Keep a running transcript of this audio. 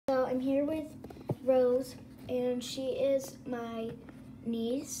here with Rose, and she is my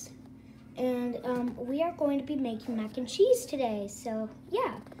niece, and we are going to be making mac and cheese today. So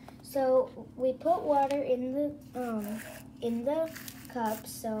yeah, so we put water in the cup.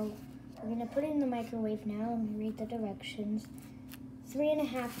 So we're gonna put it in the microwave now and read the directions.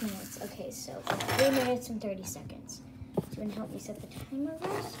 3.5 minutes. Okay, so 3 minutes and 30 seconds. So you wanna help me set the timer,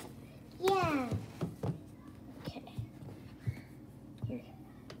 Rose? Yeah. Okay. Here,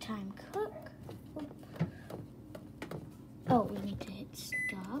 time cook. Oop. Oh, we need to hit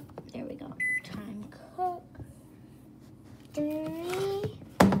stop. There we go. Time cook. 3.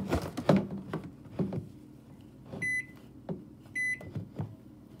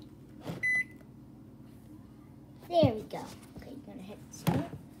 There we go. Okay, you're gonna hit stop.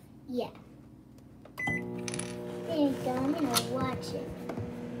 Yeah. There you go. I'm gonna watch it.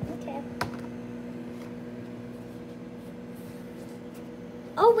 Okay.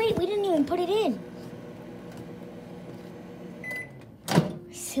 Oh wait, we didn't even put it in.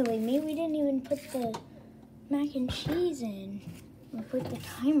 Silly me, we didn't even put the mac and cheese in. We put the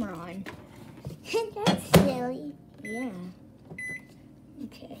timer on. That's silly. Yeah.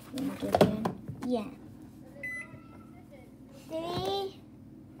 Okay, you want to do it again? Yeah. 3,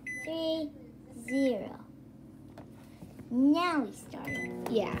 3, 0. Now we started.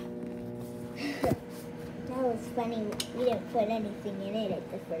 Yeah. That was funny. We didn't put anything in it on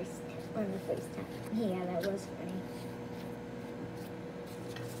the first time. Yeah, that was funny.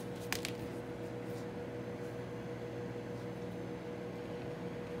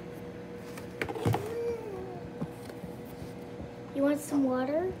 You want some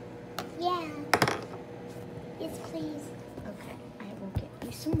water? Yeah. Yes, please. Okay, I will get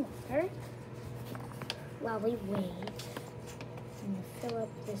you some water while we wait. I'm gonna fill up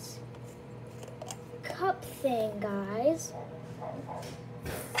this cup thing, guys.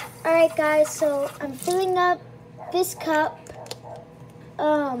 All right, guys, so I'm filling up this cup.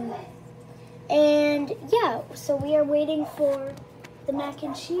 And yeah, so we are waiting for the mac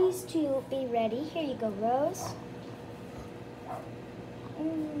and cheese to be ready. Here you go, Rose.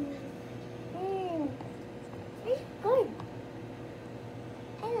 It's good.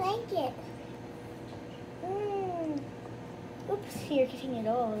 I like it. Oops, you're getting it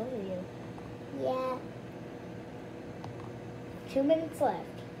all over you. Yeah. 2 minutes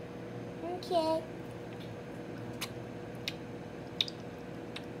left. Okay.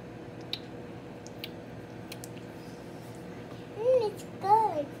 It's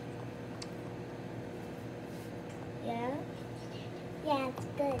good. Yeah? Yeah, it's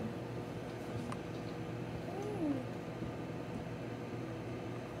good.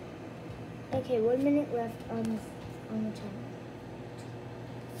 Okay, 1 minute left on the timer.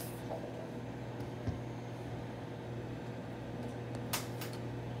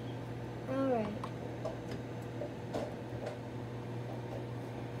 All right.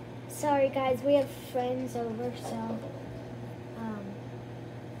 Sorry, guys, we have friends over, so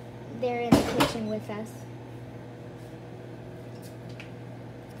they're in the kitchen with us.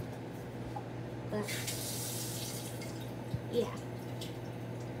 But yeah.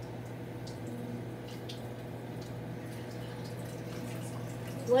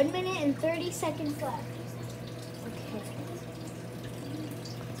 One minute and 30 seconds left. Okay.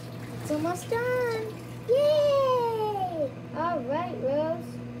 It's almost done. Yay! All right, Rose.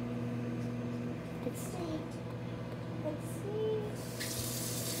 Let's see.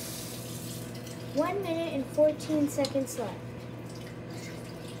 1 minute and 14 seconds left.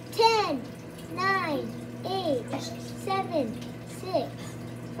 10, 9, 8, 7, 6,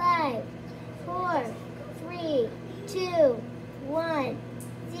 5, 4, 3, 2, 1,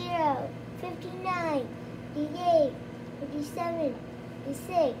 0, 59, 58, 57,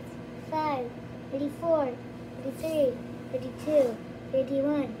 56, 5, 54, 53, 52,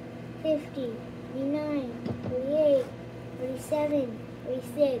 51, 50, 59, 48, 47,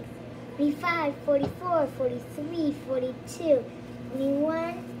 46, 45, 44, 43, 42,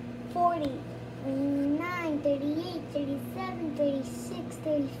 21, 40, 29, 38, 37, 36,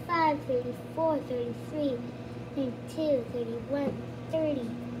 35, 34, 33, 32, 31, 30,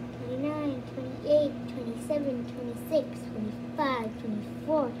 29, 28, 27, 26, 25,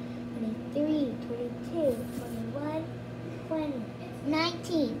 24, 23, 22, 21, 20,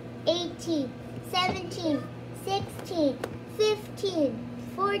 19, 18, 17, 16, 15,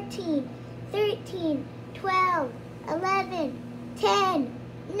 14, 13, 12, 11, 10,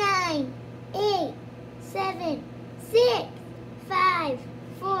 9, 8, 7, 6, 5,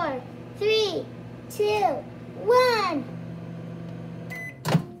 4, 3, 2, 1.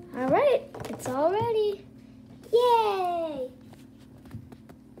 All right, it's all ready. Yay!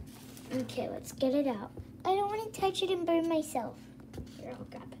 Okay, let's get it out. I don't want to touch it and burn myself. Here, I'll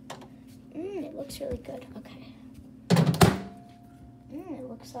grab it. It looks really good. Okay. It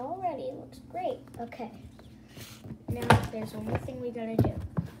looks it looks great. Okay. Now, there's one more thing we gotta do.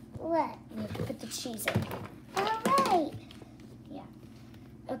 What? We have to put the cheese in. All right. Yeah.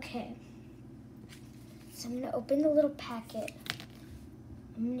 Okay. So I'm gonna open the little packet.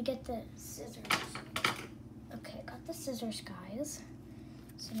 I'm gonna get the scissors. Okay, I got the scissors, guys.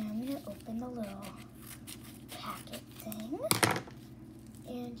 So now I'm gonna open the little packet thing.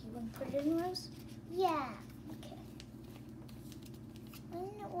 And you wanna put it in, Rose? Yeah. Okay. Why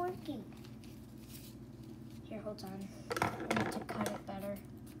isn't it working? Here, hold on. I need to cut it better.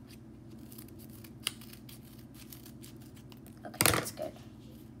 Okay, that's good.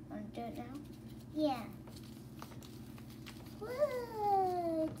 Wanna do it now? Yeah.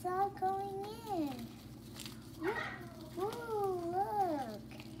 Whoa, it's all going in. Whoa, look.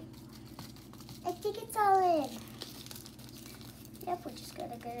 I think it's all in. Yep, we just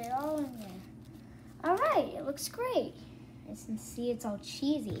gotta get it all in there. All right, it looks great. As you can see, it's all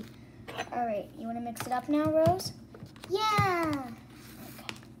cheesy. All right, you wanna mix it up now, Rose? Yeah.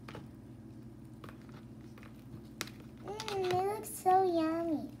 Okay. It looks so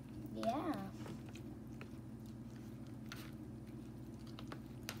yummy. Yeah.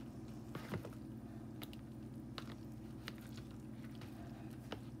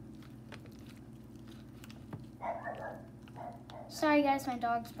 Sorry guys, my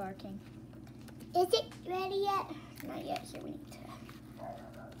dog's barking. Is it ready yet? Not yet, here we need to.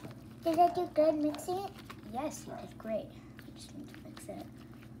 Did I do good mixing it? Yes, you did great. We just need to mix it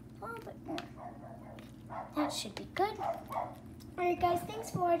a little bit more. That should be good. Alright guys, thanks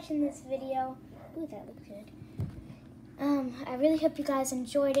for watching this video. Ooh, that looks good. I really hope you guys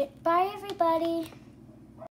enjoyed it. Bye everybody.